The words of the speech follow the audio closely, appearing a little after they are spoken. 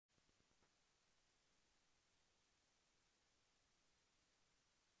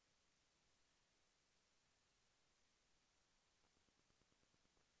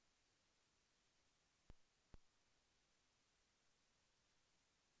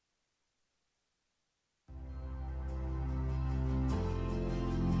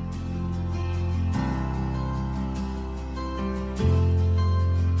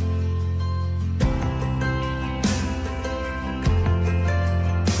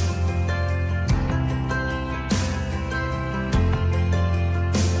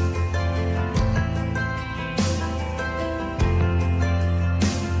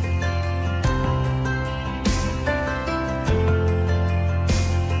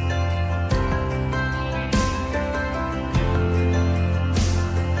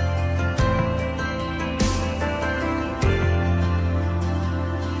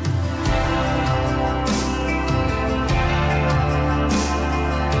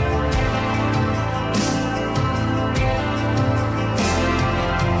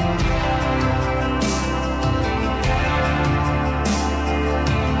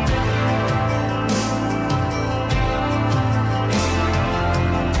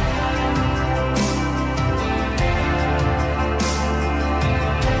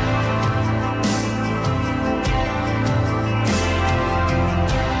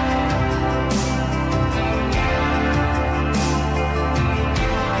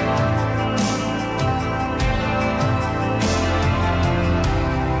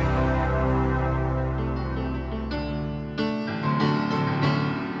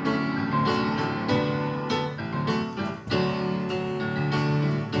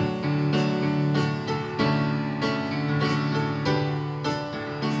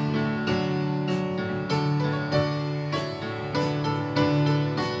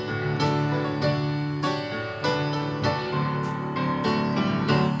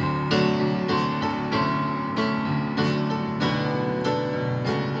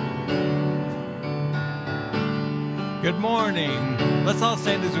Good morning. Let's all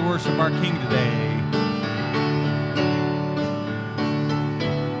stand as we worship our King today.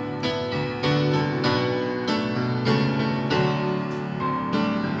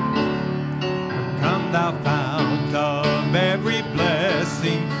 Come thou fount of every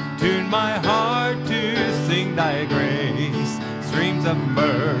blessing, tune my heart to sing thy grace. Streams of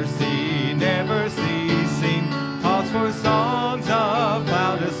mercy never ceasing, calls for songs of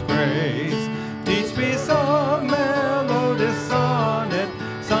loudest praise. Teach me some melodious sonnet,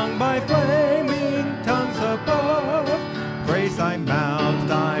 sung by flaming tongues above. Praise thy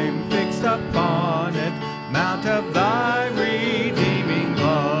mount, I'm fixed upon it, mount of thy redeeming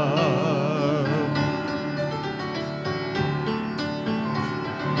love.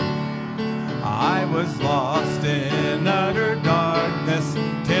 I was lost in utter darkness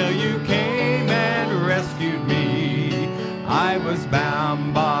till you came and rescued me. I was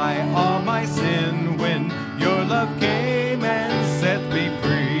bound by all my sin when your love came and set me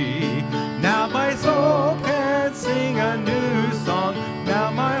free. Now my soul can sing a new song.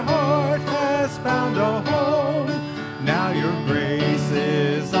 Now my heart has found a home. Now your grace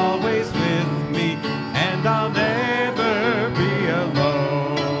is always with me, and I'll never be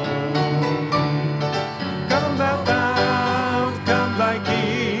alone. Come thou fount, come thy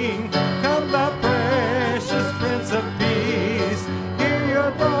King, come thou precious Prince of Peace. Hear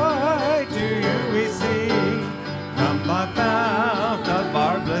your bride, to you we sing. Come thou fount of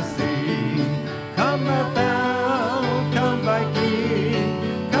our blessing. Come thou fount, come thy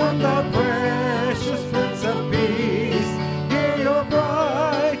King, come thou precious Prince of Peace. Hear your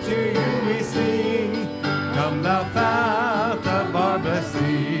bride, to you we sing. Come thou fount of our blessing.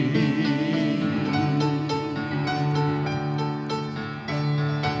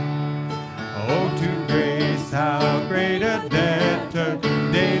 Oh, to grace, how great a debtor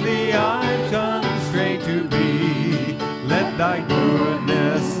daily I'm constrained to be. Let thy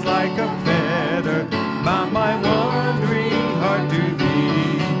goodness like a fetter bound my wandering heart to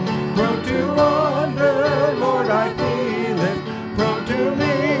thee. Prone to wander, Lord, I feel it. Prone to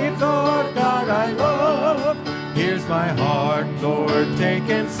leave, Lord God I love. Here's my heart, Lord, take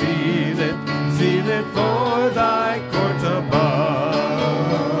and seal it for thy courts above.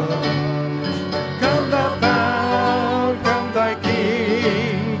 Come thou fount, come thy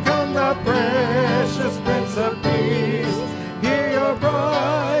King, come thou precious Prince of Peace. Hear your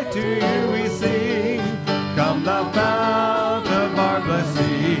bride, to you we sing. Come thou fount of our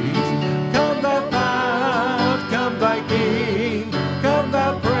blessings. Come thou fount, come thy King, come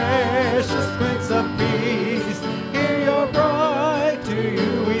thou precious Prince of Peace. Hear your bride, to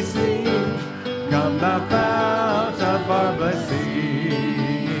you we sing. Come thou fount of our blessings.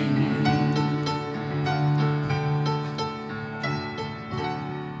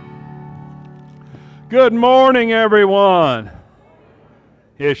 Good morning, everyone.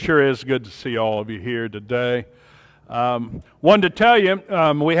 It sure is good to see all of you here today. Wanted to tell you,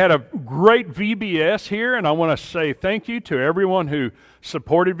 we had a great VBS here, and I want to say thank you to everyone who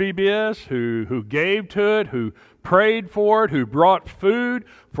supported VBS, who gave to it, who prayed for it, who brought food,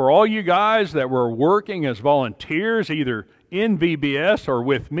 for all you guys that were working as volunteers, either in VBS or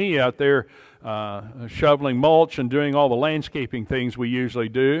with me out there shoveling mulch and doing all the landscaping things we usually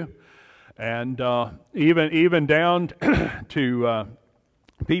do. And even down to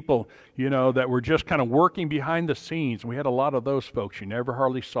people, you know, that were just kind of working behind the scenes. We had a lot of those folks you never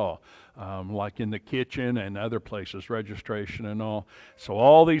hardly saw, like in the kitchen and other places, registration and all. So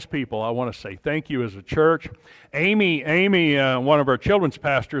all these people, I want to say thank you as a church. Amy, one of our children's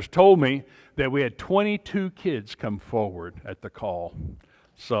pastors, told me that we had 22 kids come forward at the call.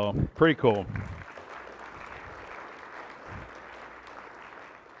 So pretty cool.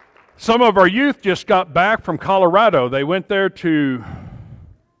 Some of our youth just got back from Colorado. They went there to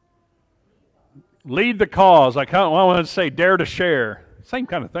lead the cause. I want to say dare to share. Same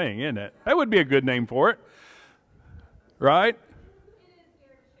kind of thing, isn't it? That would be a good name for it. Right?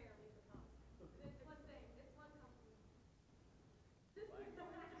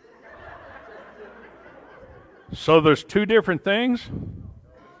 So there's two different things?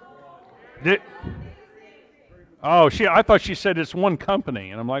 I thought she said it's one company.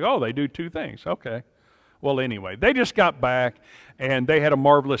 And I'm like, oh, they do two things. Okay. Well, anyway, they just got back, and they had a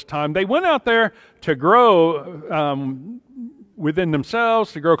marvelous time. They went out there to grow within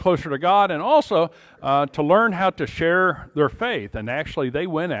themselves, to grow closer to God, and also to learn how to share their faith. And actually, they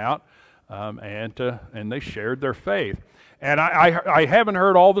went out and they shared their faith. And I haven't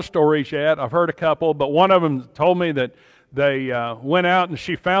heard all the stories yet. I've heard a couple, but one of them told me that they went out and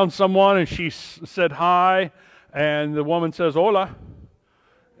she found someone, and she said hi, and the woman says, hola.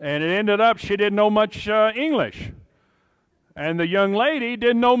 And it ended up she didn't know much English. And the young lady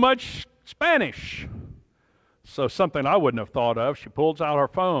didn't know much Spanish. So something I wouldn't have thought of, she pulls out her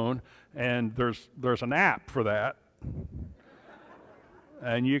phone, and there's an app for that.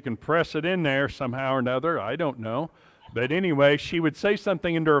 And you can press it in there somehow or another, I don't know. But anyway, she would say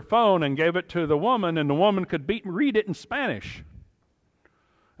something into her phone and gave it to the woman, and the woman could read it in Spanish.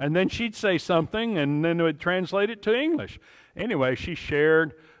 And then she'd say something, and then it would translate it to English. Anyway, she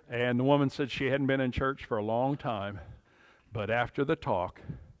shared, and the woman said she hadn't been in church for a long time. But after the talk,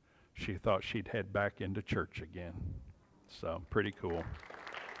 she thought she'd head back into church again. So, pretty cool.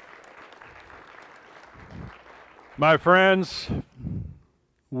 My friends,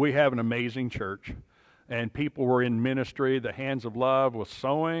 we have an amazing church, and people were in ministry. The Hands of Love was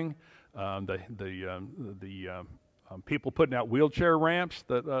sewing. People putting out wheelchair ramps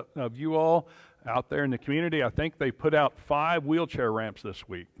of you all out there in the community. I think they put out 5 wheelchair ramps this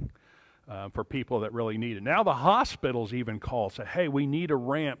week for people that really need it. Now the hospitals even call, say, hey, we need a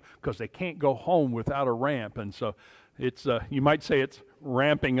ramp because they can't go home without a ramp. And so it's, you might say it's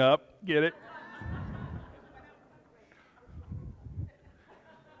ramping up. Get it?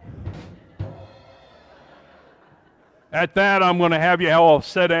 At that, I'm going to have you all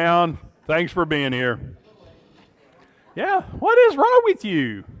sit down. Thanks for being here. Yeah, what is wrong with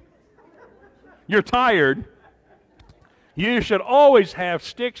you? You're tired. You should always have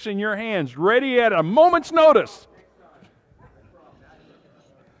sticks in your hands, ready at a moment's notice.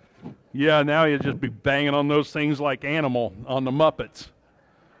 Yeah, now you'll just be banging on those things like Animal on the Muppets.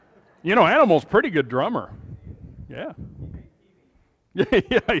 You know, Animal's a pretty good drummer. Yeah.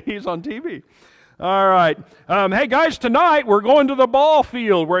 Yeah, he's on TV. All right. Hey, guys, tonight we're going to the ball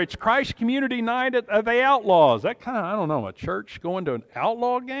field where it's Christ Community Night at the Outlaws. That kind of, I don't know, a church going to an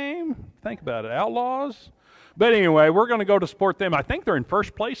outlaw game? Think about it, Outlaws. But anyway, we're going to go to support them. I think they're in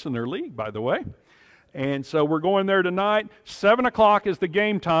first place in their league, by the way. And so we're going there tonight. 7 o'clock is the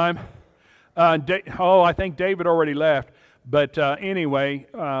game time. I think David already left. But anyway,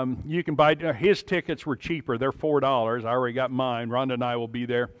 you can buy, his tickets were cheaper. They're $4. I already got mine. Rhonda and I will be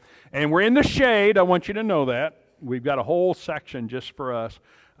there. And we're in the shade. I want you to know that. We've got a whole section just for us,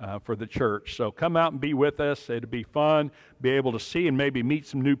 for the church. So come out and be with us. It'll be fun. Be able to see and maybe meet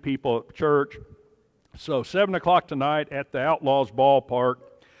some new people at church. So 7 o'clock tonight at the Outlaws Ballpark.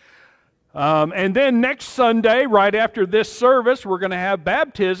 And then next Sunday, right after this service, we're going to have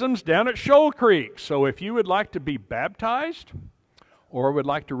baptisms down at Shoal Creek. So if you would like to be baptized or would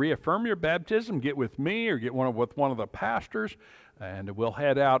like to reaffirm your baptism, get with me or get with one of the pastors, and we'll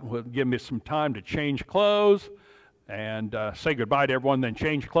head out. We'll give me some time to change clothes and say goodbye to everyone, then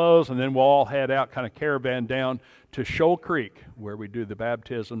change clothes, and then we'll all head out, kind of caravan down to Shoal Creek where we do the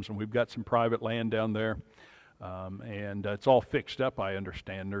baptisms, and we've got some private land down there. And it's all fixed up, I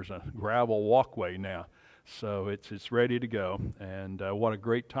understand. There's a gravel walkway now, so it's ready to go. And what a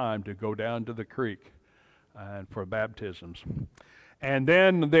great time to go down to the creek and for baptisms. And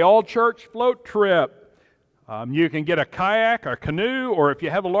then the all-church float trip. You can get a kayak or canoe, or if you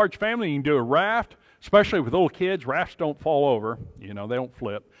have a large family, you can do a raft. Especially with little kids, rafts don't fall over. You know, they don't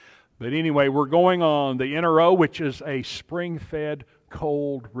flip. But anyway, we're going on the NRO, which is a spring-fed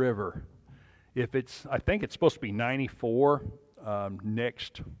cold river. I think it's supposed to be 94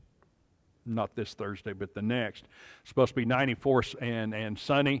 next, not this Thursday, but the next. It's supposed to be 94 and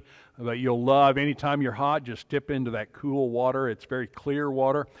sunny, but you'll love, anytime you're hot, just dip into that cool water. It's very clear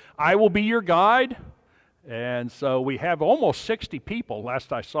water. I will be your guide. And so we have almost 60 people,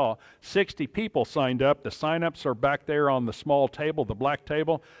 last I saw, 60 people signed up. The sign-ups are back there on the small table, the black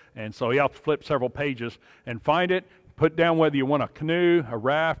table. And so you have to flip several pages and find it. Put down whether you want a canoe, a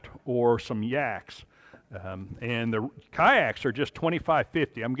raft, or some yaks. And the kayaks are just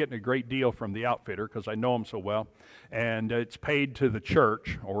 $25.50. I'm getting a great deal from the outfitter because I know them so well. And it's paid to the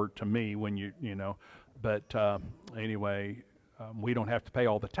church or to me when you know. But anyway, we don't have to pay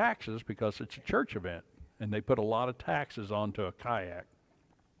all the taxes because it's a church event. And they put a lot of taxes onto a kayak.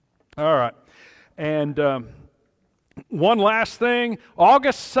 All right. And one last thing,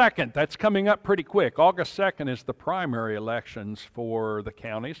 August 2nd, that's coming up pretty quick. August 2nd is the primary elections for the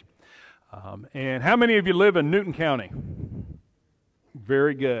counties. And how many of you live in Newton County?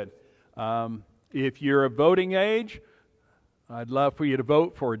 Very good. If you're of voting age, I'd love for you to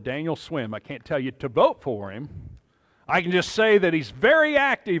vote for Daniel Swim. I can't tell you to vote for him. I can just say that he's very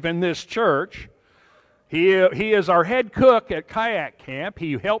active in this church. He is our head cook at Kayak Camp.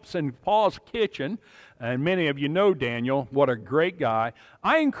 He helps in Paul's kitchen. And many of you know Daniel. What a great guy.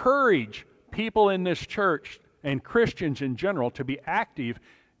 I encourage people in this church and Christians in general to be active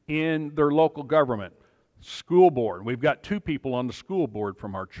in their local government. School board. We've got 2 people on the school board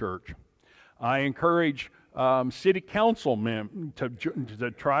from our church. I encourage city council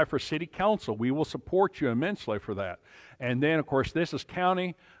to try for city council. We will support you immensely for that. And then, of course, this is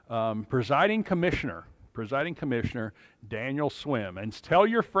county presiding commissioner Daniel Swim. And tell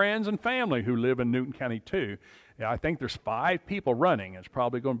your friends and family who live in Newton County too. I think there's 5 people running. It's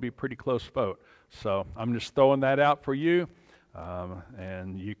probably going to be a pretty close vote. So I'm just throwing that out for you,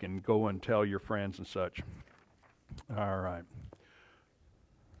 and you can go and tell your friends and such. All right.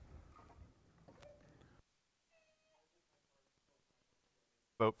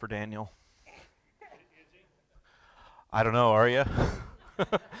 Vote for Daniel. I don't know, are you? I'd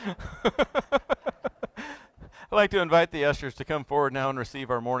like to invite the ushers to come forward now and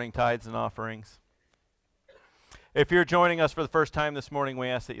receive our morning tithes and offerings. If you're joining us for the first time this morning, we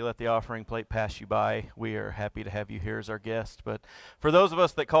ask that you let the offering plate pass you by. We are happy to have you here as our guest. But for those of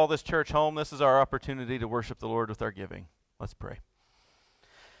us that call this church home, this is our opportunity to worship the Lord with our giving. Let's pray.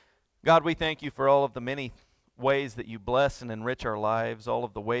 God, we thank you for all of the many ways that you bless and enrich our lives, all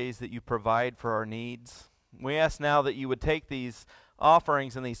of the ways that you provide for our needs. We ask now that you would take these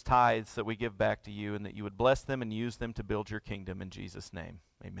offerings and these tithes that we give back to you, and that you would bless them and use them to build your kingdom. In Jesus' name,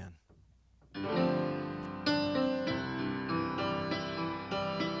 amen.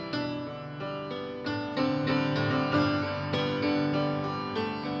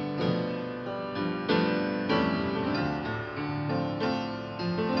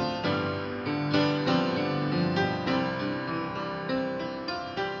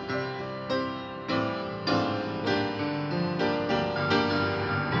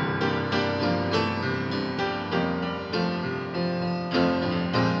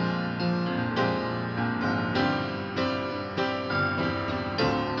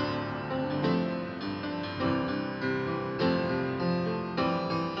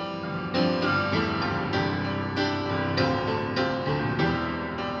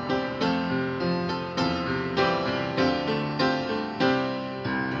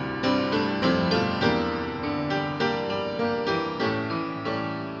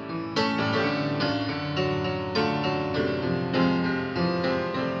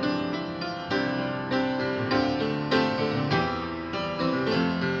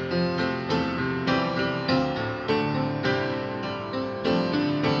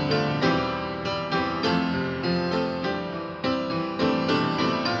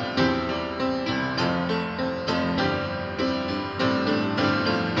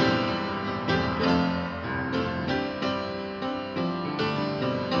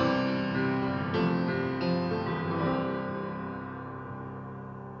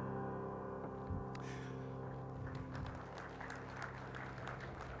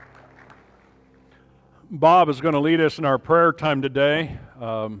 Bob is going to lead us in our prayer time today.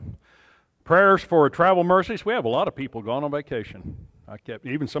 Prayers for travel mercies. We have a lot of people gone on vacation.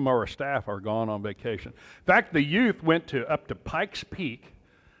 Even some of our staff are gone on vacation. In fact, the youth went up to Pikes Peak,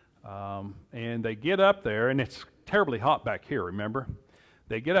 and they get up there, and it's terribly hot back here, remember?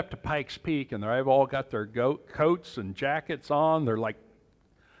 They get up to Pikes Peak, and they've all got their coats and jackets on.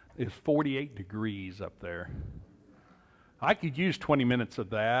 It's 48 degrees up there. I could use 20 minutes of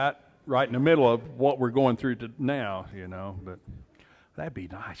that right in the middle of what we're going through now, but that'd be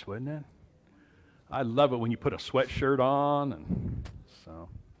nice, wouldn't it? I love it when you put a sweatshirt on, and so.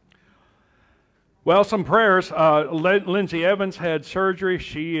 Well, some prayers. Lindsay Evans had surgery.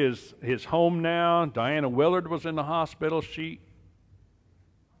 She is home now. Diana Willard was in the hospital. She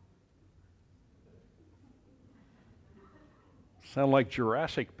sound like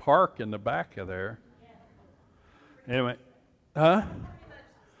Jurassic Park in the back of there. Anyway, huh?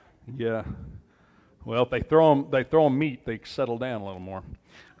 Yeah. Well, if they throw them meat, they settle down a little more.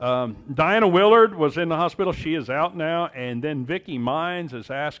 Diana Willard was in the hospital. She is out now. And then Vicki Mines is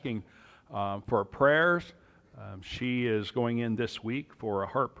asking for prayers. She is going in this week for a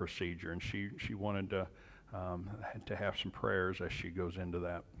heart procedure, and she wanted to have some prayers as she goes into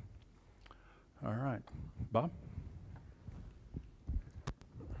that. All right. Bob?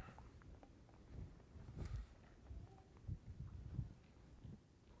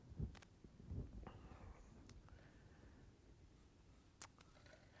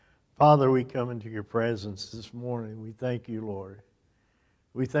 Father, we come into your presence this morning. We thank you, Lord.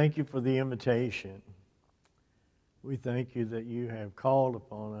 We thank you for the invitation. We thank you that you have called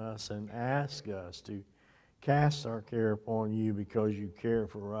upon us and asked us to cast our care upon you because you care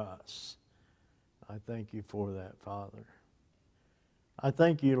for us. I thank you for that, Father. I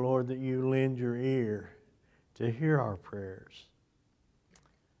thank you, Lord, that you lend your ear to hear our prayers.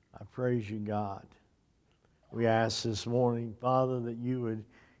 I praise you, God. We ask this morning, Father, that you would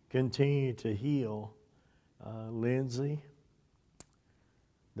continue to heal Lindsay,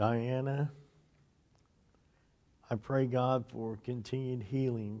 Diana, I pray, God, for continued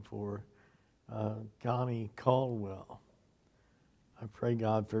healing for Connie Caldwell. I pray,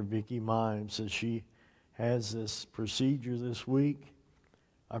 God, for Vicki Mimes as she has this procedure this week.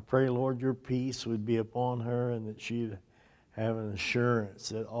 I pray, Lord, your peace would be upon her and that she'd have an assurance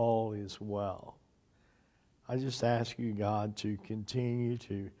that all is well. I just ask you, God, to continue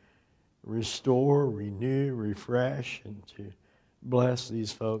to restore, renew, refresh, and to bless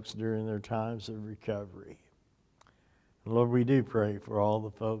these folks during their times of recovery. And Lord, we do pray for all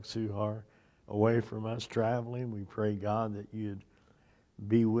the folks who are away from us traveling. We pray, God, that you'd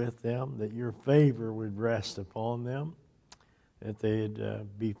be with them, that your favor would rest upon them, that they'd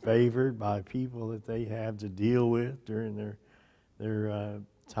be favored by people that they have to deal with during their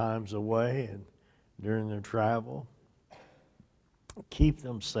times away and during their travel. Keep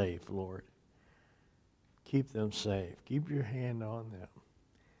them safe, Lord. Keep them safe. Keep your hand on them.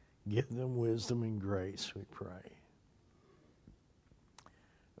 Give them wisdom and grace, we pray.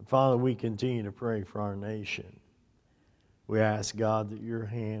 And Father, we continue to pray for our nation. We ask, God, that your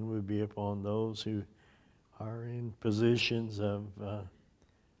hand would be upon those who are in positions of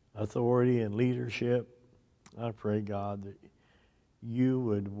authority and leadership. I pray, God, that you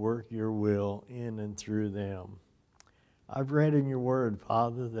would work your will in and through them. I've read in your word,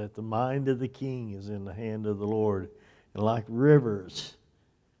 Father, that the mind of the king is in the hand of the Lord. And like rivers,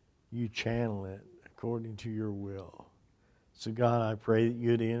 you channel it according to your will. So, God, I pray that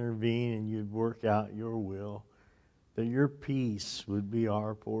you'd intervene and you'd work out your will, that your peace would be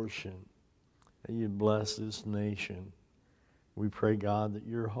our portion, that you'd bless this nation. We pray, God, that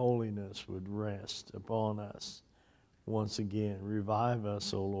your holiness would rest upon us once again. Revive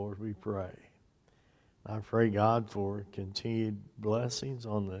us, O Lord, we pray. I pray, God, for continued blessings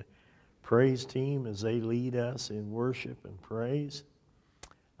on the praise team as they lead us in worship and praise.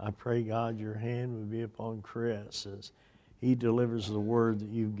 I pray, God, your hand would be upon Chris as he delivers the word that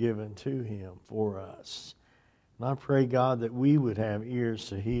you've given to him for us. And I pray, God, that we would have ears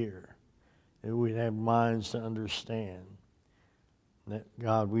to hear, that we'd have minds to understand, that,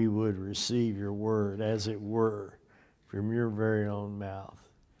 God, we would receive your word, as it were, from your very own mouth.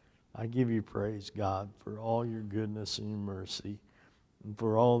 I give you praise, God, for all your goodness and your mercy, and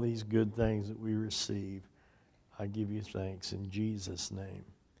for all these good things that we receive. I give you thanks in Jesus' name.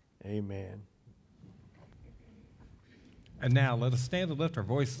 Amen. And now let us stand and lift our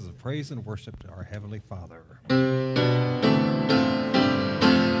voices of praise and worship to our Heavenly Father.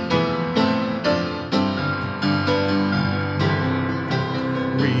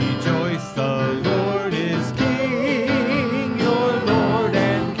 Rejoice, the Lord is King, your Lord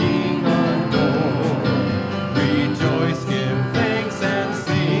and King adore. Rejoice, give thanks and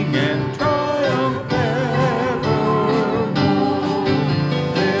sing and triumph evermore.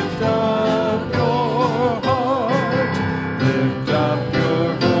 Lift up your heart, lift up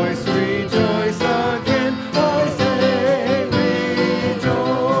your voice, rejoice again, I say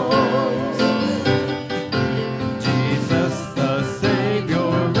rejoice. Jesus the Savior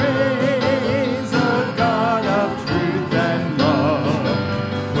reigns, a God of truth and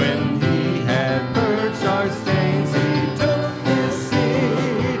love. When he had purged our stains, he took his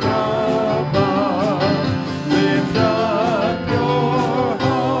seat above. Lift up your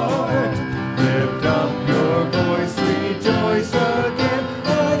heart, lift up your voice, rejoice again,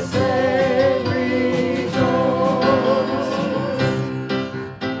 I say rejoice.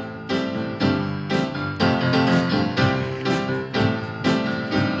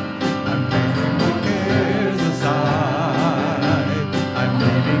 I'm laying my cares aside. I'm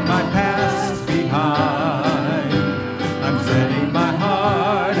leaving my past behind. I'm setting my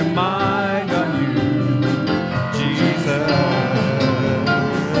heart and mind on you, Jesus.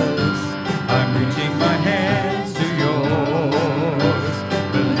 I'm reaching my hands to yours,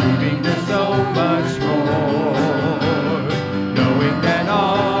 believing there's so much more, knowing that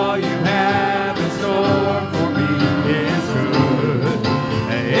all you have in store for me is good.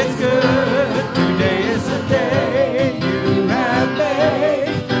 It's good. Today is the day you have made.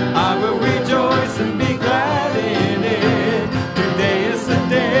 I will rejoice and be glad in it. Today is the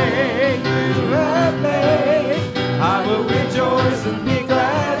day you have made. I will rejoice and be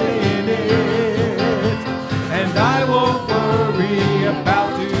glad in it. And I won't worry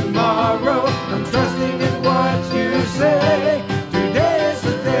about tomorrow. I'm trusting in what you say. Today is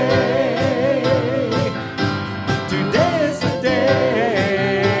the day. Today is the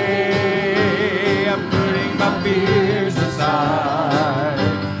day. I'm putting my fears aside.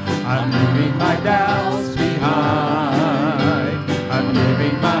 I'm leaving my doubts behind. I'm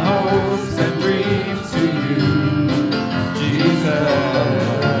giving my hopes and dreams to you, Jesus.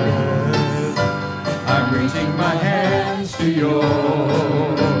 I'm reaching my hand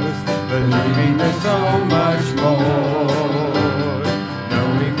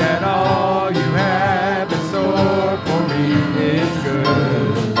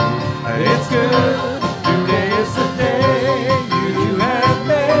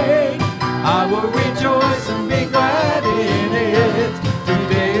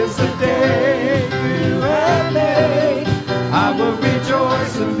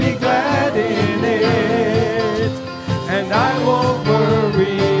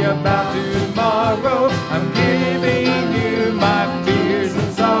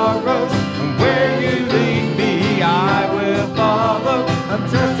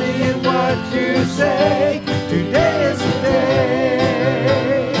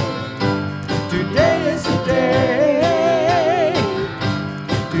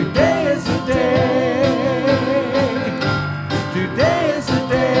Today is the day. Today is the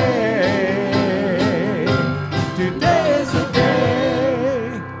day. Today is the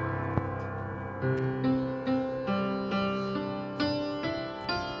day.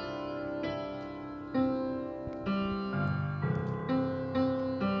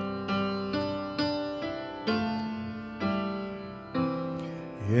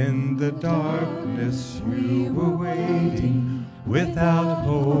 In the darkness you were waiting, without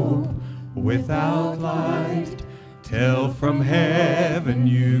hope, without light, till from heaven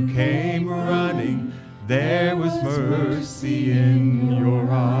you came running. There was mercy in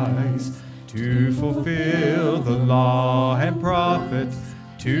your eyes, to fulfill the law and prophets.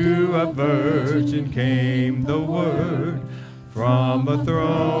 To a virgin came the word, from a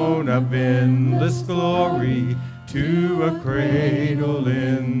throne of endless glory to a cradle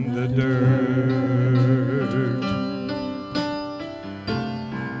in the dirt.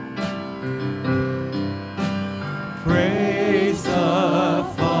 Praise the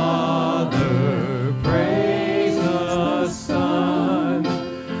Father, praise the Son,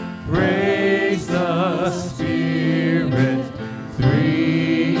 praise the Spirit,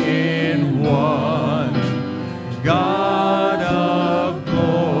 three in one. God of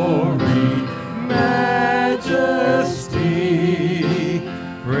glory, majesty,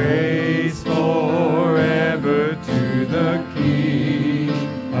 praise forever to the King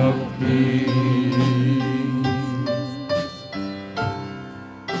of Kings.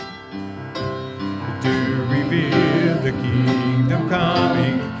 To reveal the kingdom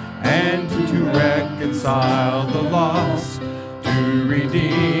coming and to reconcile the lost, to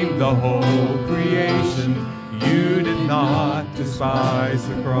redeem the whole creation. You did not despise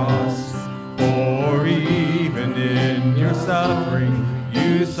the cross, for even in your suffering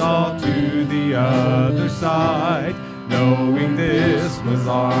you saw to the other side, knowing this was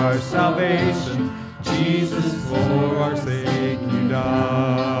our salvation. Jesus, for our sake you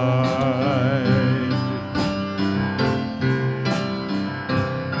died.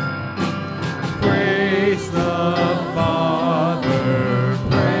 Praise the Father,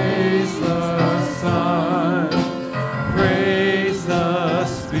 praise the Son, praise the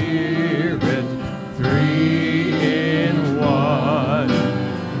Spirit, three in one.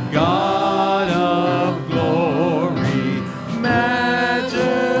 God of glory, majesty,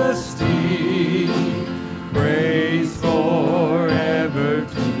 praise forever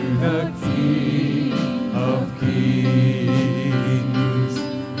to the King of Kings.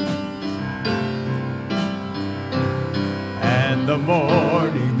 And the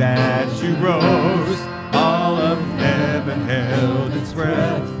morning that you rose, all of heaven held its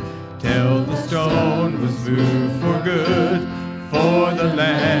breath, till the stone was moved for good, for the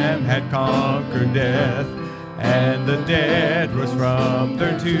Lamb had conquered death. And the dead rose from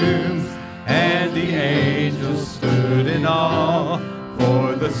their tombs, and the angels stood in awe,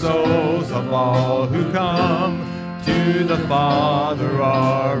 for the souls of all who come to the Father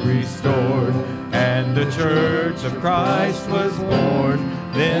are restored. And the church of Christ was born,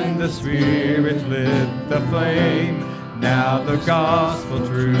 then the Spirit lit the flame. Now the gospel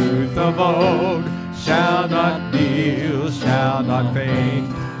truth of old shall not kneel, shall not faint.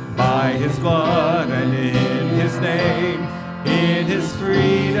 By his blood and in his name, in his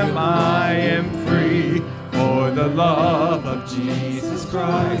freedom I am free, for the love of Jesus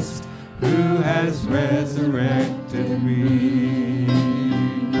Christ, who has resurrected me.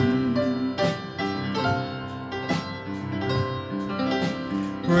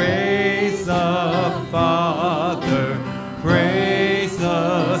 Praise the Father, praise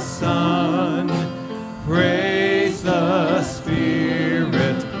the Son, praise the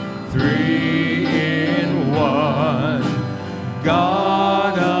Spirit, three in one.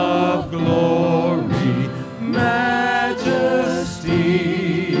 God of glory, majesty,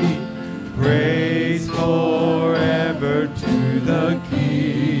 praise forever to the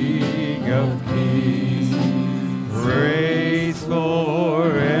King of Kings. Praise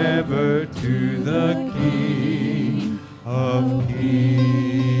forever to the King of Kings.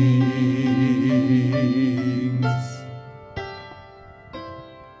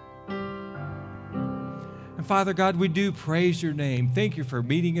 And Father God, we do praise your name. Thank you for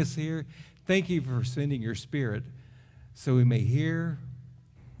meeting us here. Thank you for sending your Spirit so we may hear,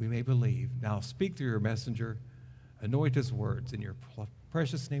 we may believe. Now speak through your messenger, anoint his words. In your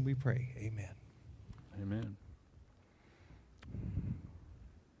precious name we pray. Amen. Amen.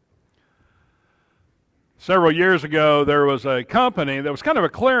 Several years ago, there was a company that was kind of a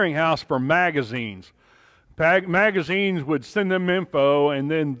clearinghouse for magazines. Magazines would send them info, and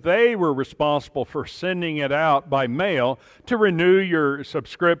then they were responsible for sending it out by mail to renew your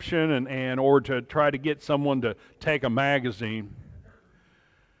subscription and or to try to get someone to take a magazine.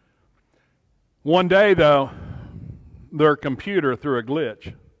 One day, though, their computer threw a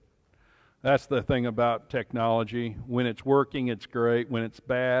glitch. That's the thing about technology. When it's working, it's great. When it's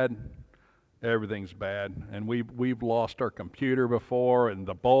bad, everything's bad. And we've lost our computer before, and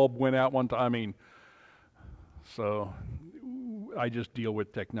the bulb went out one time. I mean, so I just deal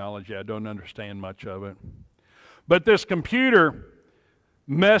with technology. I don't understand much of it. But this computer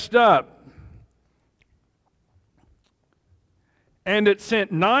messed up. And it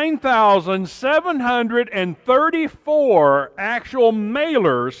sent 9,734 actual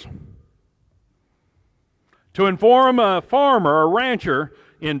mailers to inform a farmer, a rancher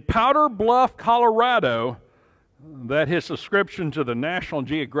in Powder Bluff, Colorado, that his subscription to the National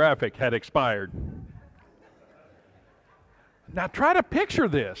Geographic had expired. Now try to picture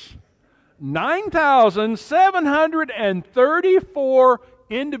this. 9,734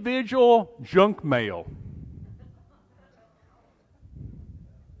 individual junk mail.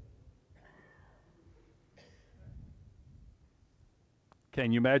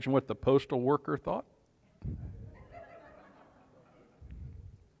 Can you imagine what the postal worker thought?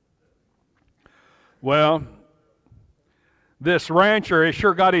 Well, this rancher, it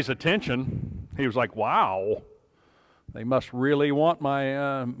sure got his attention. He was like, wow, they must really want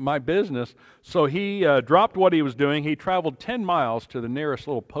my business. So he dropped what he was doing. He traveled 10 miles to the nearest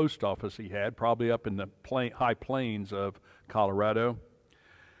little post office he had, probably up in the high plains of Colorado.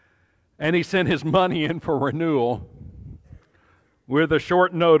 And he sent his money in for renewal with a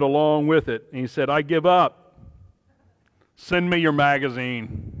short note along with it. And he said, I give up. Send me your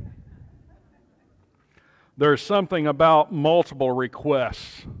magazine. There's something about multiple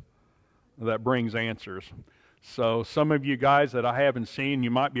requests that brings answers. So some of you guys that I haven't seen,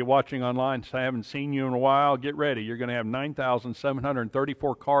 you might be watching online, so I haven't seen you in a while, get ready. You're going to have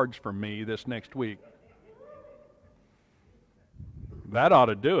 9,734 cards from me this next week. That ought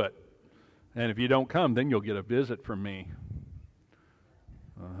to do it. And if you don't come, then you'll get a visit from me.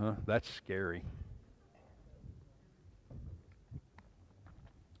 That's scary.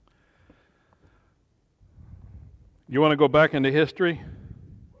 You want to go back into history?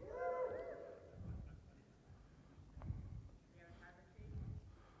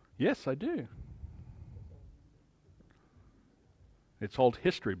 Yes, I do. It's old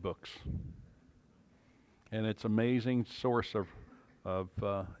history books. And it's an amazing source of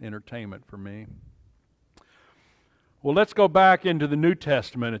entertainment for me. Well, let's go back into the New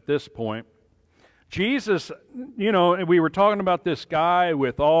Testament at this point. Jesus, you know, we were talking about this guy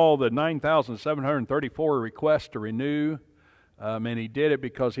with all the 9,734 requests to renew, and he did it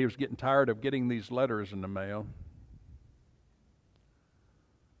because he was getting tired of getting these letters in the mail.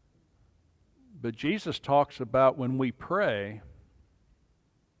 But Jesus talks about when we pray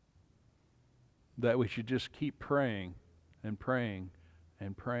that we should just keep praying and praying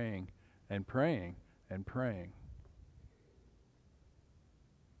and praying and praying and praying.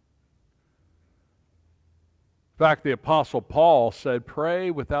 In fact, the Apostle Paul said, pray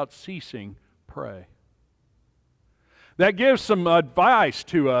without ceasing, pray. That gives some advice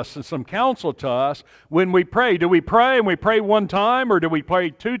to us and some counsel to us when we pray. Do we pray and we pray one time, or do we pray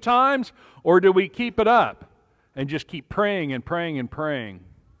 2 times, or do we keep it up and just keep praying and praying and praying?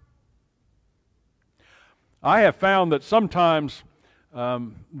 I have found that sometimes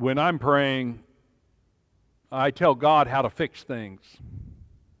when I'm praying, I tell God how to fix things.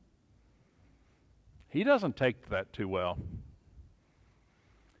 He doesn't take that too well.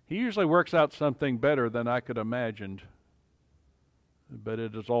 He usually works out something better than I could have imagined, but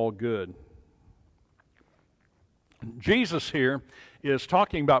it is all good. Jesus here is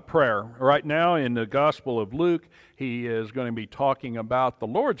talking about prayer. Right now in the Gospel of Luke, he is going to be talking about the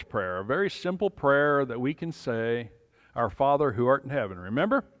Lord's Prayer, a very simple prayer that we can say, Our Father who art in heaven.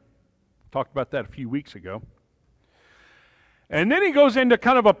 Remember? Talked about that a few weeks ago. And then he goes into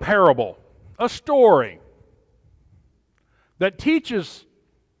kind of a parable, a story that teaches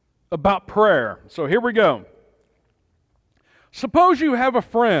about prayer. So here we go. Suppose you have a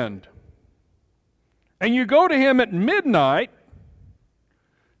friend and you go to him at midnight.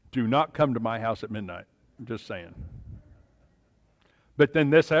 Do not come to my house at midnight. I'm just saying. But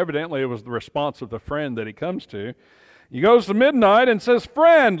then this evidently was the response of the friend that he comes to. He goes to midnight and says,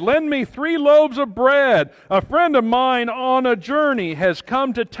 Friend, lend me 3 loaves of bread. A friend of mine on a journey has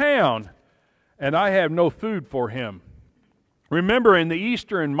come to town, and I have no food for him. Remember, in the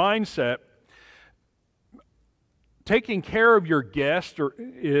Eastern mindset, taking care of your guest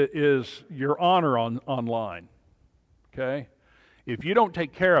is your honor online. Okay? If you don't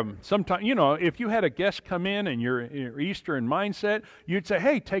take care of them, sometimes, if you had a guest come in and your Eastern mindset, you'd say,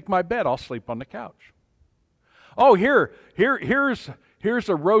 hey, take my bed, I'll sleep on the couch. Oh, here's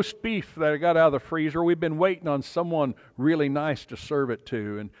a roast beef that I got out of the freezer. We've been waiting on someone really nice to serve it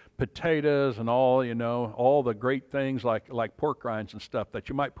to, and potatoes and all the great things like pork rinds and stuff that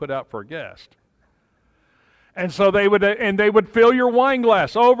you might put out for a guest. And so they would fill your wine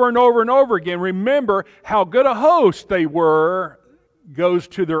glass over and over and over again. Remember how good a host they were goes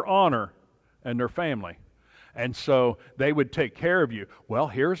to their honor and their family. And so they would take care of you. Well,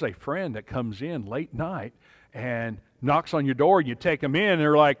 here's a friend that comes in late night and knocks on your door, and you take them in, and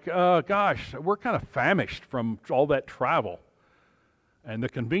they're like, gosh, we're kind of famished from all that travel. And the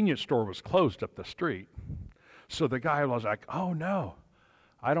convenience store was closed up the street. So the guy was like, oh no,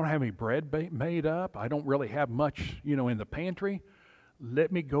 I don't have any bread made up. I don't really have much, in the pantry.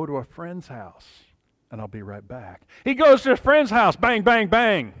 Let me go to a friend's house, and I'll be right back. He goes to his friend's house, bang, bang,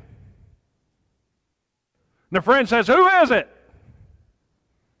 bang. And the friend says, who is it?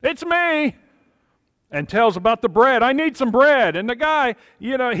 It's me. And tells about the bread. I need some bread. And the guy,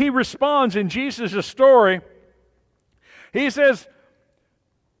 he responds in Jesus' story. He says,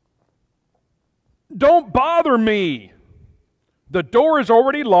 don't bother me. The door is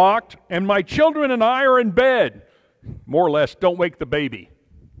already locked, and my children and I are in bed. More or less, don't wake the baby.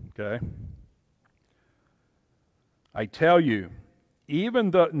 Okay? I tell you,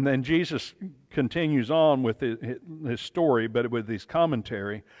 and then Jesus continues on with his story, but with his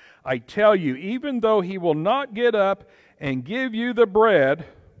commentary. I tell you, even though he will not get up and give you the bread,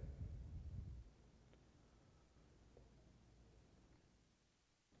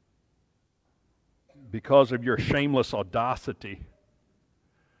 because of your shameless audacity,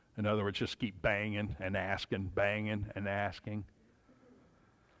 in other words, just keep banging and asking,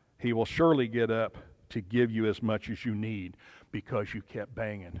 he will surely get up to give you as much as you need because you kept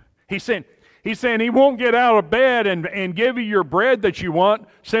banging. He's saying he won't get out of bed and give you your bread that you want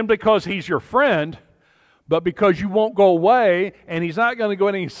simply because he's your friend, but because you won't go away, and he's not going to go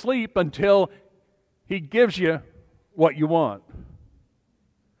any sleep until he gives you what you want.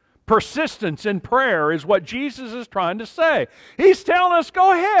 Persistence in prayer is what Jesus is trying to say. He's telling us,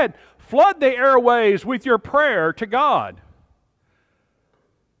 go ahead, flood the airways with your prayer to God.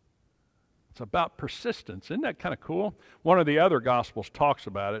 It's about persistence. Isn't that kind of cool? One of the other Gospels talks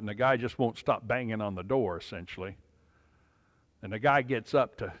about it, and the guy just won't stop banging on the door, essentially. And the guy gets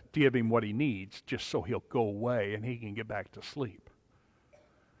up to give him what he needs just so he'll go away and he can get back to sleep.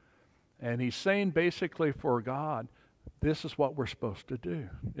 And he's saying basically for God, this is what we're supposed to do.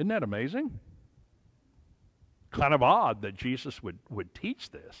 Isn't that amazing? Kind of odd that Jesus would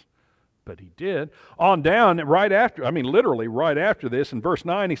teach this. But he did. On down, literally right after this, in verse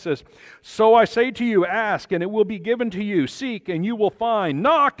 9, he says, so I say to you, ask, and it will be given to you. Seek, and you will find.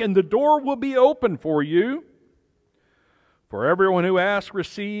 Knock, and the door will be open for you. For everyone who asks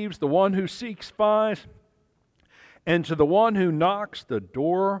receives, the one who seeks finds, and to the one who knocks, the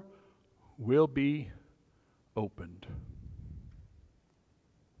door will be opened.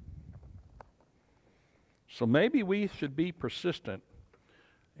 So maybe we should be persistent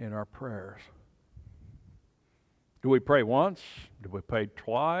in our prayers. Do we pray once? Do we pray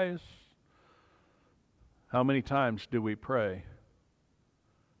twice? How many times do we pray?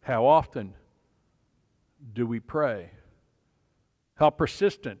 How often do we pray? How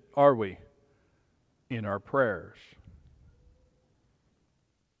persistent are we in our prayers?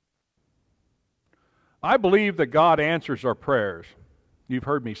 I believe that God answers our prayers. You've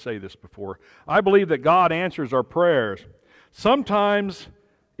heard me say this before. I believe that God answers our prayers. Sometimes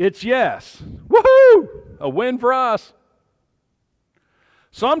it's yes. Woohoo! A win for us.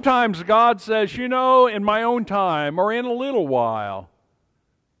 Sometimes God says, in my own time or in a little while,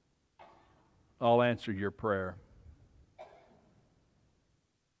 I'll answer your prayer.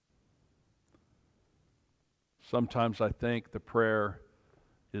 Sometimes I think the prayer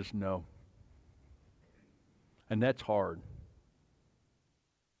is no. And that's hard.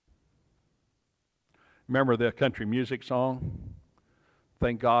 Remember the country music song?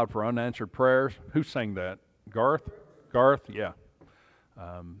 Thank God for unanswered prayers. Who sang that? Garth? Garth? Yeah.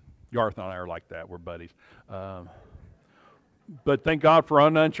 Garth and I are like that. We're buddies. But thank God for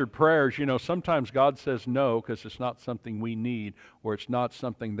unanswered prayers. Sometimes God says no because it's not something we need, or it's not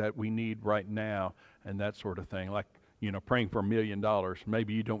something that we need right now, and that sort of thing. Like, praying for $1 million.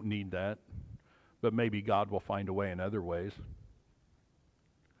 Maybe you don't need that, but maybe God will find a way in other ways.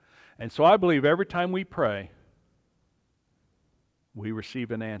 And so I believe every time we pray, we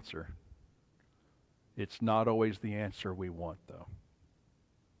receive an answer. It's not always the answer we want, though.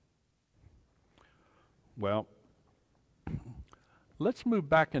 Well, let's move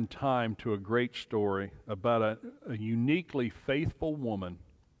back in time to a great story about a uniquely faithful woman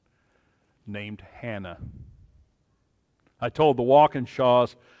named Hannah. I told the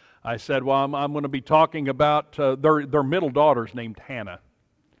Walkinshaws, I said, well, I'm going to be talking about their middle daughter's named Hannah.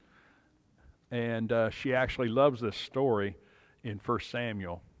 And she actually loves this story in 1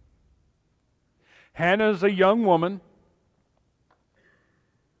 Samuel. Hannah's a young woman,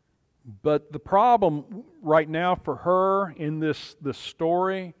 but the problem right now for her in this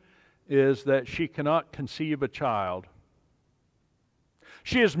story is that she cannot conceive a child.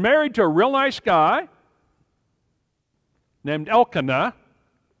 She is married to a real nice guy named Elkanah.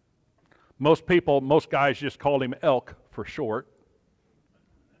 Most guys just called him Elk for short.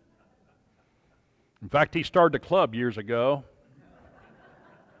 In fact, he started a club years ago.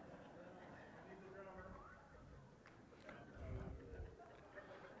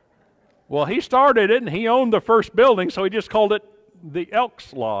 Well, he started it and he owned the first building, so he just called it the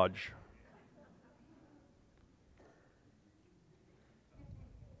Elks Lodge.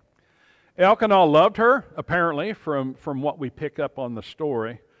 Elkanah loved her, apparently, from what we pick up on the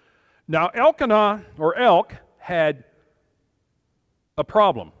story. Now, Elkanah, or Elk, had a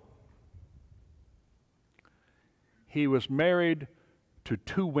problem. He was married to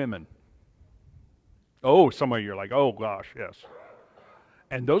 2 women. Oh, some of you are like, oh gosh, yes.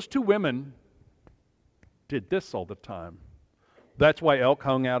 And those 2 women did this all the time. That's why Elk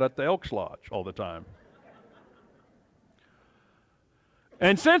hung out at the Elks Lodge all the time.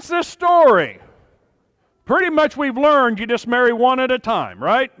 And since this story, pretty much we've learned you just marry one at a time,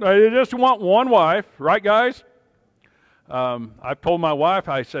 right? You just want one wife, right, guys? I've told my wife,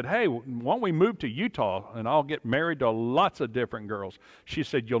 I said, hey, why don't we move to Utah and I'll get married to lots of different girls. She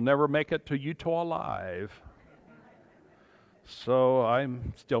said, you'll never make it to Utah alive. So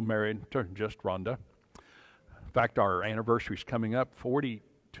I'm still married to just Rhonda. In fact, our anniversary's coming up,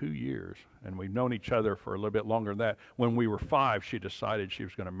 42 years, and we've known each other for a little bit longer than that. When we were 5, she decided she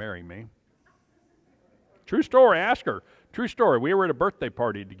was going to marry me. True story, ask her. True story. We were at a birthday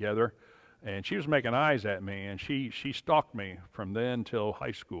party together, and she was making eyes at me, and she stalked me from then till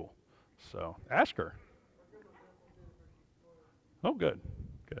high school. So ask her. Oh, good.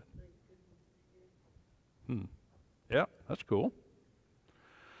 Good. Yeah, that's cool.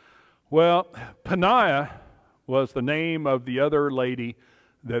 Well, Peninnah was the name of the other lady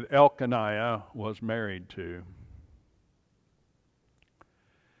that Elkanah was married to.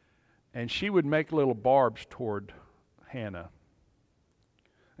 And she would make little barbs toward Hannah.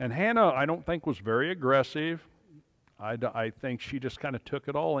 And Hannah, I don't think, was very aggressive. I think she just kind of took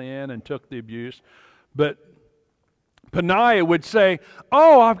it all in and took the abuse. But Peninnah would say,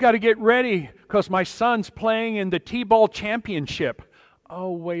 oh, I've got to get ready because my son's playing in the T-ball championship.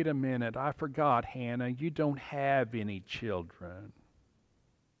 Oh, wait a minute. I forgot, Hannah. You don't have any children.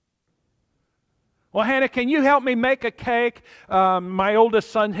 Well, Hannah, can you help me make a cake? My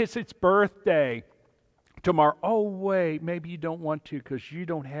oldest son, it's its birthday tomorrow. Oh, wait, maybe you don't want to because you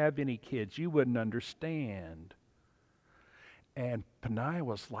don't have any kids. You wouldn't understand. And Peninnah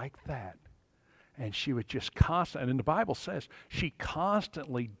was like that. And she would just constantly, and the Bible says, she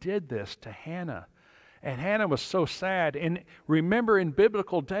constantly did this to Hannah. And Hannah was so sad. And remember, in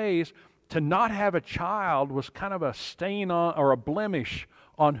biblical days, to not have a child was kind of a stain on, or a blemish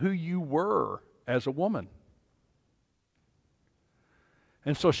on who you were as a woman.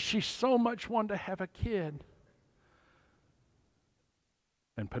 And so she so much wanted to have a kid.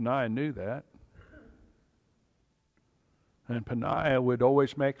 And Peninnah knew that. And Peninnah would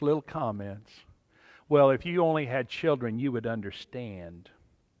always make little comments. Well, if you only had children, you would understand.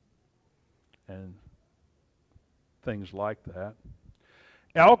 And things like that.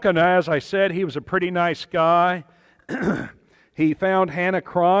 Elkanah, as I said, he was a pretty nice guy. He found Hannah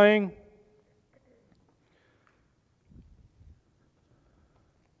crying.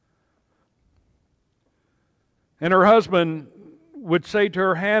 And her husband would say to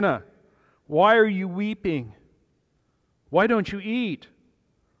her, Hannah, why are you weeping? Why don't you eat?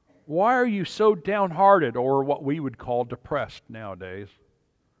 Why are you so downhearted, or what we would call depressed nowadays?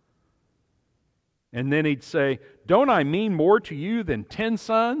 And then he'd say, don't I mean more to you than 10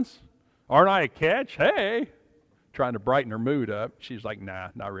 sons? Aren't I a catch? Hey! Trying to brighten her mood up. She's like, nah,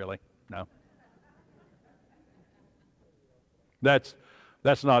 not really. No. That's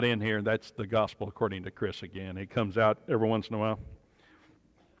not in here. That's the gospel according to Chris again. It comes out every once in a while.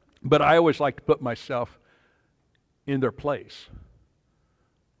 But I always like to put myself in their place.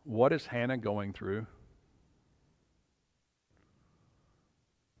 What is Hannah going through?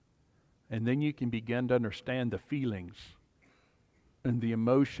 And then you can begin to understand the feelings and the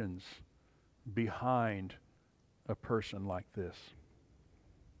emotions behind a person like this.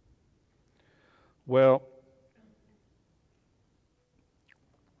 Well,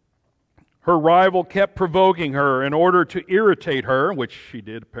 her rival kept provoking her in order to irritate her, which she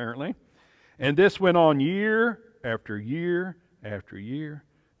did apparently. And this went on year after year after year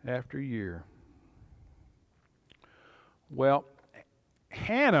after year. Well,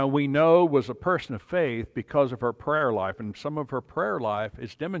 Hannah, we know, was a person of faith because of her prayer life, and some of her prayer life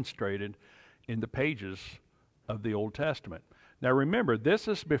is demonstrated in the pages of the Old Testament. Now remember, this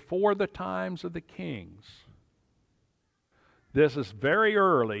is before the times of the kings. This is very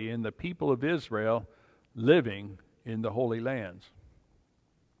early in the people of Israel living in the Holy Lands.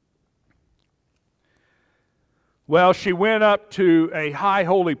 Well, she went up to a high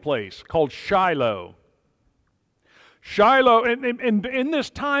holy place called Shiloh. Shiloh, and in this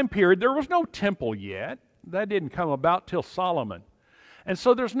time period, there was no temple yet. That didn't come about till Solomon. And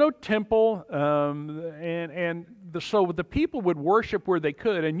so there's no temple, so the people would worship where they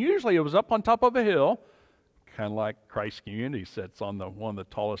could, and usually it was up on top of a hill, kind of like Christ Community sits on one of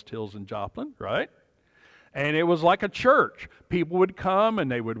the tallest hills in Joplin, right? And it was like a church. People would come and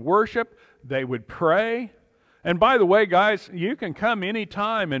they would worship, they would pray. And by the way, guys, you can come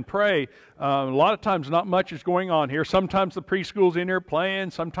anytime and pray. A lot of times not much is going on here. Sometimes the preschool's in here playing,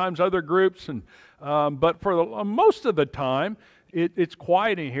 sometimes other groups. But for most of the time, it's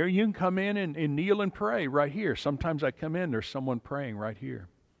quiet in here. You can come in and kneel and pray right here. Sometimes I come in, there's someone praying right here.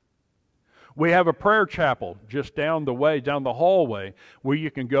 We have a prayer chapel just down the way, down the hallway, where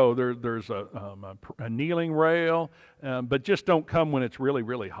you can go. There's a kneeling rail, but just don't come when it's really,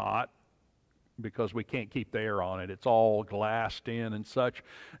 really hot, because we can't keep the air on it. It's all glassed in and such,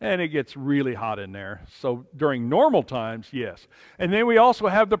 and it gets really hot in there. So during normal times, yes. And then we also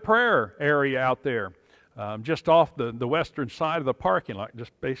have the prayer area out there, just off the western side of the parking lot,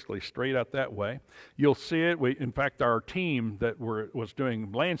 just basically straight out that way. You'll see it. In fact, our team that was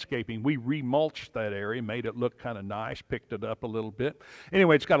doing landscaping, we remulched that area, made it look kind of nice, picked it up a little bit.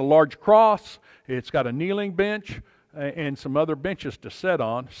 Anyway, it's got a large cross. It's got a kneeling bench and some other benches to sit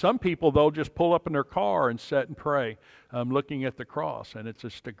on. Some people, they'll just pull up in their car and sit and pray, looking at the cross, and it's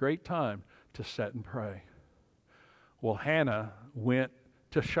just a great time to sit and pray. Well, Hannah went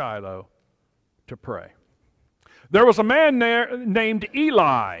to Shiloh to pray. There was a man there named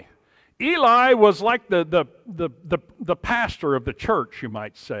Eli. Eli was like the pastor of the church, you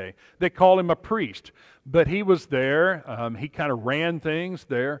might say. They call him a priest. But he was there. He kind of ran things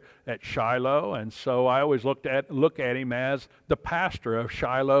there at Shiloh, and so I always look at him as the pastor of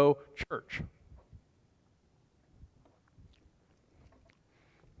Shiloh Church.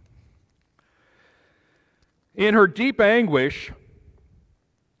 In her deep anguish,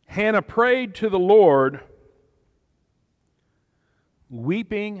 Hannah prayed to the Lord,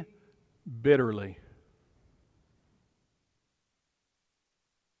 weeping bitterly.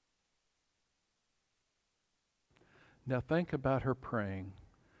 Now think about her praying.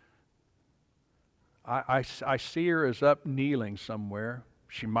 I see her as up kneeling somewhere.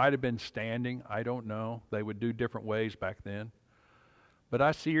 She might have been standing. I don't know. They would do different ways back then. But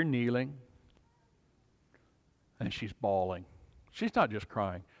I see her kneeling, and she's bawling. She's not just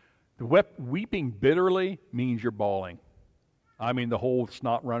crying. The weeping bitterly means you're bawling. I mean, the whole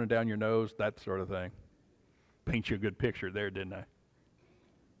snot running down your nose, that sort of thing. Paint you a good picture there, didn't I?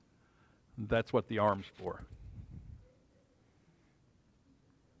 That's what the arm's for.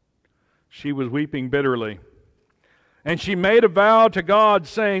 She was weeping bitterly. And she made a vow to God,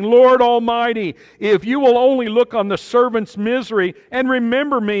 saying, Lord Almighty, if you will only look on the servant's misery and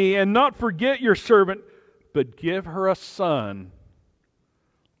remember me and not forget your servant, but give her a son,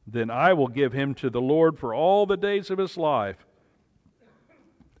 then I will give him to the Lord for all the days of his life,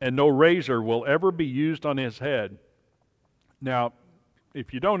 and no razor will ever be used on his head. Now,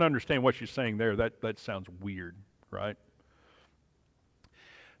 if you don't understand what she's saying there, that sounds weird, right?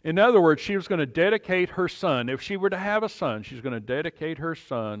 In other words, she was going to dedicate her son. If she were to have a son, she's going to dedicate her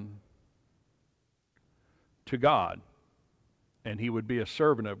son to God, and he would be a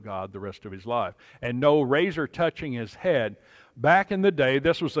servant of God the rest of his life. And no razor touching his head. Back in the day,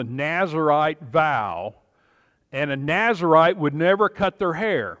 this was a Nazirite vow, and a Nazirite would never cut their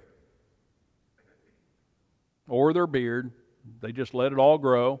hair or their beard. They just let it all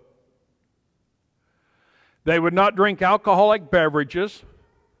grow. They would not drink alcoholic beverages,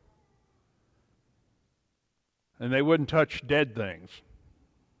 and they wouldn't touch dead things.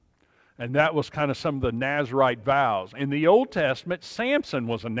 And that was kind of some of the Nazirite vows. In the Old Testament, Samson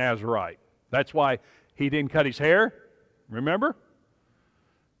was a Nazirite. That's why he didn't cut his hair, remember?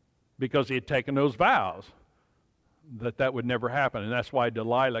 because he had taken those vows that would never happen. And that's why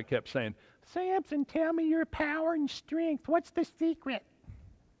Delilah kept saying, Samson, tell me your power and strength. What's the secret?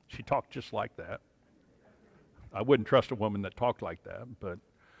 She talked just like that. I wouldn't trust a woman that talked like that.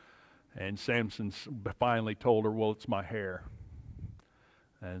 And Samson finally told her, well, it's my hair.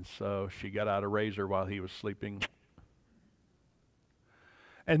 And so she got out a razor while he was sleeping.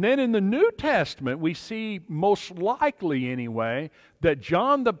 And then in the New Testament, we see, most likely anyway, that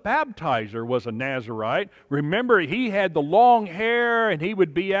John the Baptizer was a Nazirite. Remember, he had the long hair, and he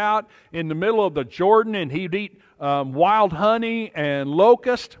would be out in the middle of the Jordan, and he'd eat wild honey and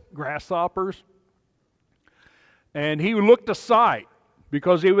locust, grasshoppers. And he looked a sight,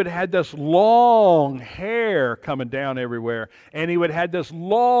 because he would have had this long hair coming down everywhere, and he would have had this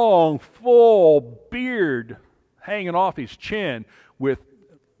long, full beard hanging off his chin with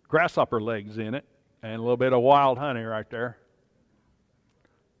grasshopper legs in it, and a little bit of wild honey right there.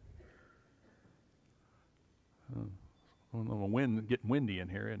 Wind, getting windy in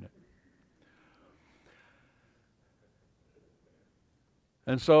here, isn't it?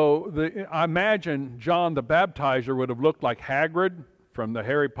 And so I imagine John the Baptizer would have looked like Hagrid from the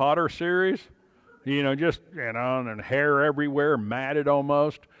Harry Potter series. And hair everywhere, matted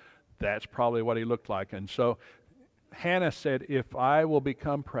almost. That's probably what he looked like. And so Hannah said, if I will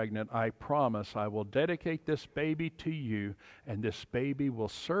become pregnant, I promise I will dedicate this baby to you, and this baby will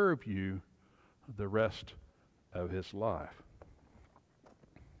serve you the rest of his life.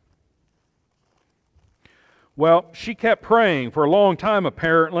 Well, she kept praying for a long time,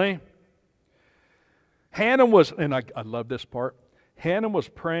 apparently. Hannah was, and I love this part, Hannah was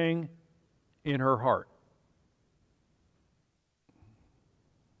praying in her heart.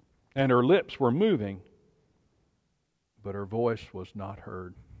 And her lips were moving, but her voice was not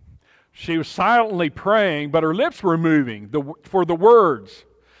heard. She was silently praying, but her lips were moving for the words.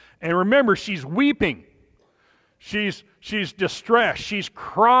 And remember, she's weeping. She's distressed. She's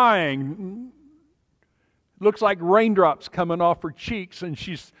crying. Looks like raindrops coming off her cheeks, and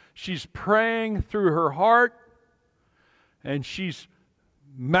she's praying through her heart, and she's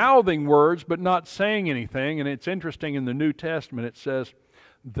mouthing words but not saying anything. And it's interesting, in the New Testament it says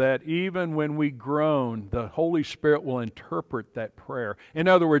that even when we groan, the Holy Spirit will interpret that prayer. In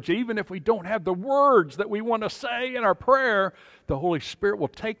other words, even if we don't have the words that we want to say in our prayer, the Holy Spirit will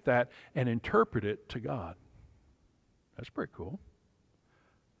take that and interpret it to God. That's pretty cool.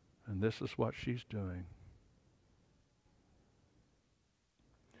 And this is what she's doing.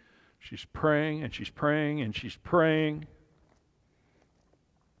 She's praying and she's praying and she's praying.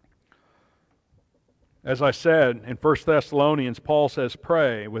 As I said, in 1 Thessalonians, Paul says,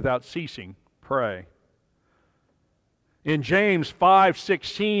 pray without ceasing. Pray. In James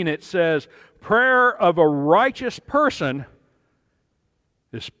 5:16, it says, prayer of a righteous person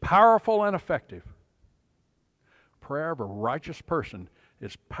is powerful and effective. Prayer of a righteous person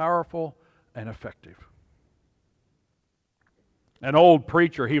is powerful and effective. An old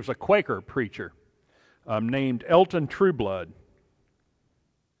preacher, he was a Quaker preacher, named Elton Trueblood.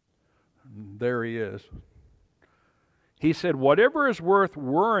 There he is. He said, whatever is worth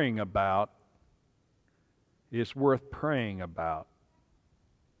worrying about is worth praying about.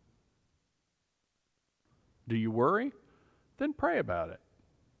 Do you worry? Then pray about it.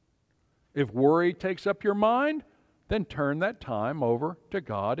 If worry takes up your mind, then turn that time over to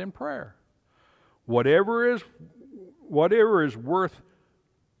God in prayer. Whatever is worth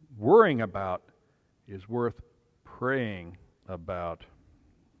worrying about is worth praying about.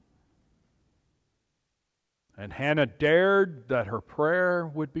 And Hannah dared that her prayer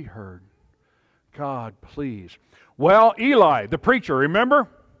would be heard. God, please. Well, Eli, the preacher, remember?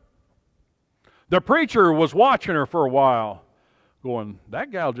 The preacher was watching her for a while, going,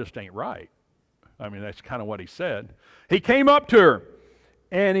 that gal just ain't right. I mean, that's kind of what he said. He came up to her,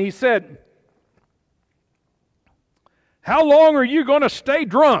 and he said, how long are you going to stay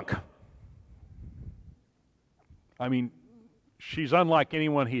drunk? I mean, she's unlike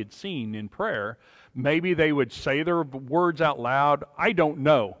anyone he had seen in prayer. Maybe they would say their words out loud. I don't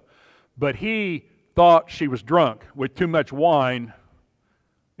know. But he thought she was drunk with too much wine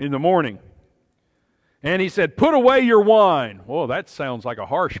in the morning. And he said, put away your wine. Well, that sounds like a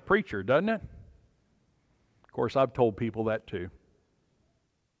harsh preacher, doesn't it? Of course, I've told people that too,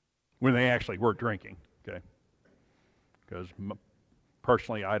 when they actually were drinking, okay? Because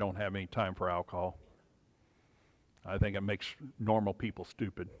personally, I don't have any time for alcohol. I think it makes normal people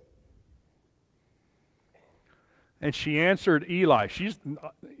stupid. And she answered Eli.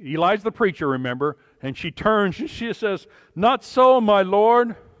 Eli's the preacher, remember? And she turns and she says, not so, my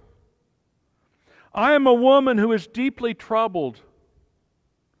Lord. I am a woman who is deeply troubled.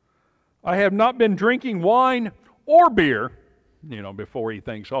 I have not been drinking wine or beer, before he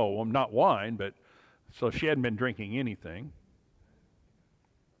thinks, oh, well, not wine, but so she hadn't been drinking anything.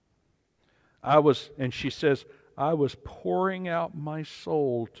 And she says, I was pouring out my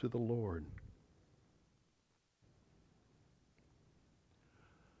soul to the Lord.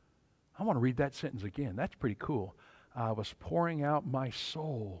 I want to read that sentence again. That's pretty cool. I was pouring out my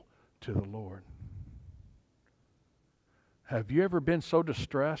soul to the Lord. Have you ever been so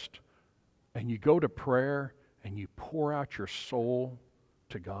distressed and you go to prayer and you pour out your soul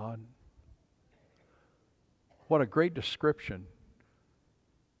to God? What a great description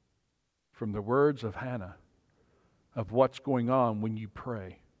from the words of Hannah of what's going on when you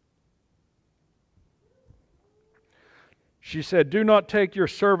pray. She said, do not take your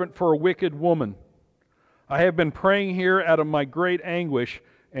servant for a wicked woman. I have been praying here out of my great anguish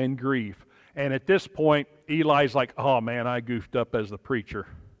and grief. And at this point, Eli's like, oh man, I goofed up as the preacher.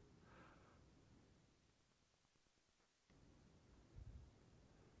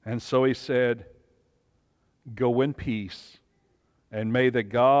 And so he said, go in peace, and may the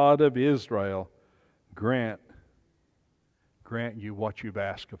God of Israel grant you what you've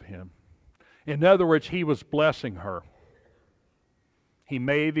asked of him. In other words, he was blessing her. He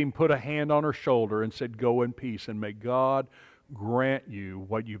may have even put a hand on her shoulder and said, go in peace, and may God grant you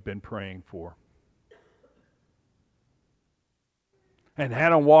what you've been praying for. And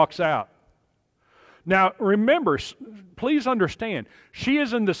Hannah walks out. Now, remember, please understand, she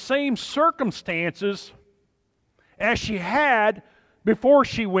is in the same circumstances as she had before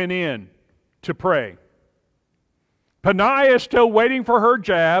she went in to pray. Peninnah is still waiting for her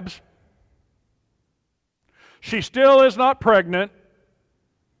jabs. She still is not pregnant.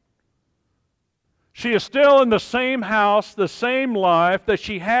 She is still in the same house, the same life that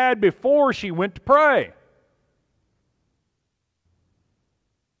she had before she went to pray.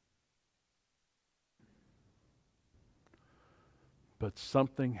 But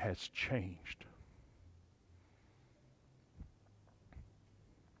something has changed.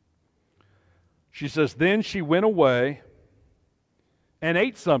 She says, then she went away and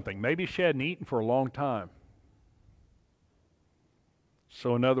ate something. Maybe she hadn't eaten for a long time.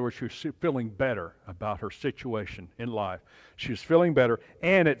 So in other words, she was feeling better about her situation in life. She was feeling better.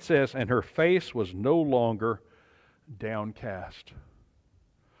 And it says, and her face was no longer downcast.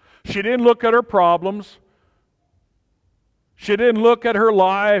 She didn't look at her problems. She didn't look at her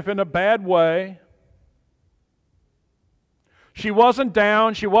life in a bad way. She wasn't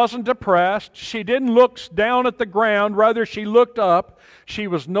down. She wasn't depressed. She didn't look down at the ground. Rather, she looked up. She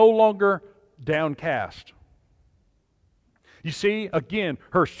was no longer downcast. You see, again,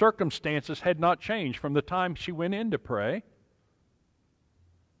 her circumstances had not changed from the time she went in to pray.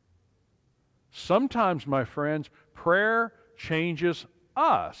 Sometimes, my friends, prayer changes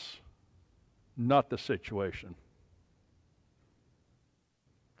us, not the situation.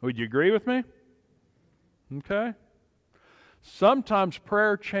 Would you agree with me? Okay. Sometimes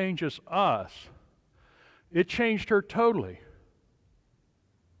prayer changes us. It changed her totally.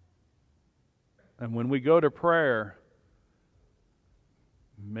 And when we go to prayer,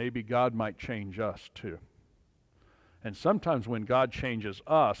 maybe God might change us too. And sometimes when God changes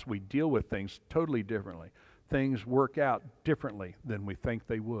us, we deal with things totally differently. Things work out differently than we think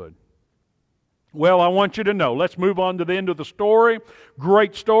they would. Well, I want you to know. Let's move on to the end of the story.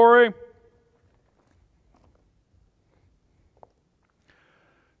 Great story.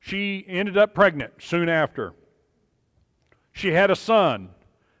 She ended up pregnant soon after. She had a son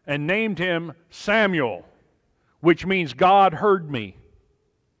and named him Samuel, which means God heard me.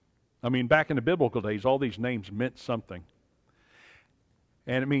 I mean, back in the biblical days, all these names meant something.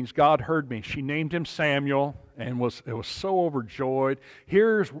 And it means God heard me. She named him Samuel and was so overjoyed.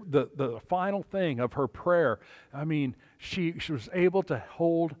 Here's the final thing of her prayer. I mean, she was able to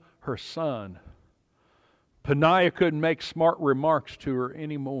hold her son. Peninnah couldn't make smart remarks to her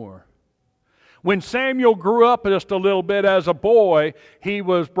anymore. When Samuel grew up just a little bit as a boy, he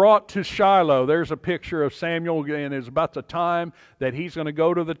was brought to Shiloh. There's a picture of Samuel, and it's about the time that he's going to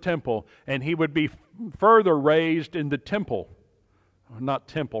go to the temple, and he would be further raised in the temple. Not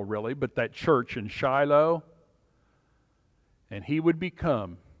temple really, but that church in Shiloh. And he would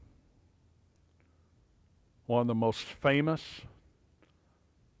become one of the most famous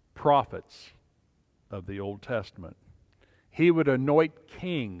prophets of the Old Testament. He would anoint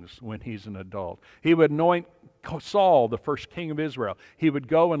kings when he's an adult. He would anoint Saul, the first king of Israel. He would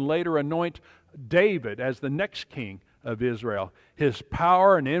go and later anoint David as the next king of Israel. His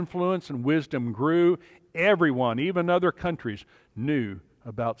power and influence and wisdom grew. Everyone, even other countries, knew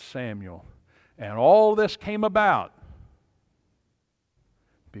about Samuel. And all this came about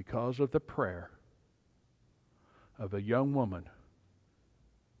because of the prayer of a young woman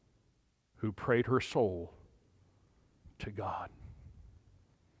who prayed her soul to God.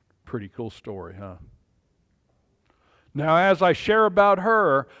 Pretty cool story, huh? Now, as I share about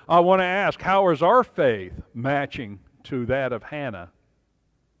her, I want to ask, how is our faith matching to that of Hannah?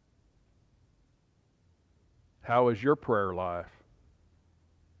 How is your prayer life?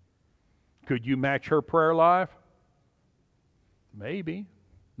 Could you match her prayer life? Maybe.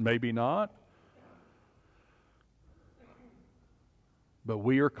 Maybe not. But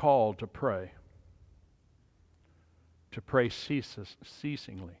we are called to pray. To pray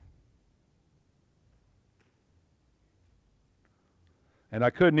ceasingly. And I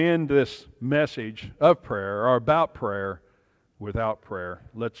couldn't end this message of prayer or about prayer without prayer.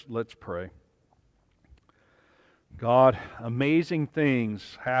 Let's pray. God, amazing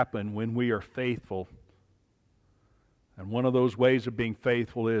things happen when we are faithful. And one of those ways of being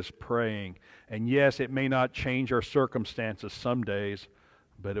faithful is praying. And yes, it may not change our circumstances some days,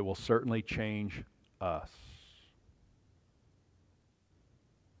 but it will certainly change us.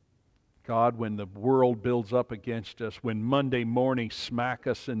 God, when the world builds up against us, when Monday mornings smack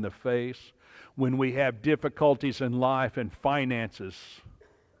us in the face, when we have difficulties in life and finances,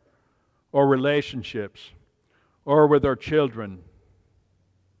 or relationships, or with our children,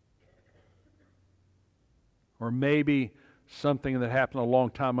 or maybe something that happened a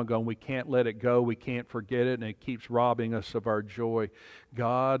long time ago and we can't let it go, we can't forget it, and it keeps robbing us of our joy.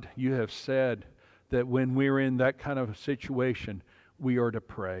 God, you have said that when we're in that kind of a situation, we are to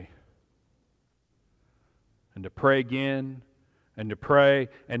pray. And to pray again, and to pray,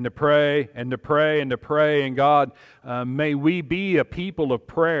 and to pray, and to pray, and to pray. And God, may we be a people of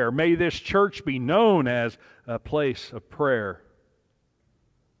prayer. May this church be known as a place of prayer.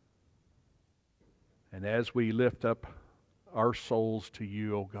 And as we lift up our souls to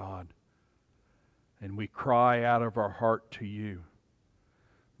you, O God, and we cry out of our heart to you,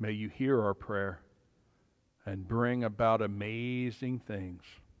 may you hear our prayer and bring about amazing things.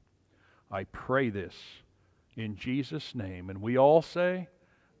 I pray this in Jesus' name. And we all say,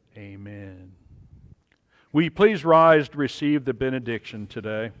 amen. Will you please rise to receive the benediction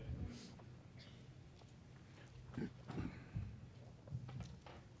today?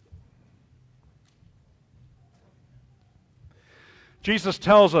 Jesus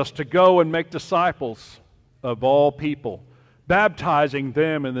tells us to go and make disciples of all people, baptizing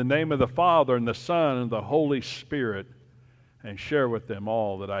them in the name of the Father and the Son and the Holy Spirit, and share with them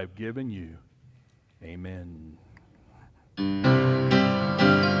all that I've given you. Amen.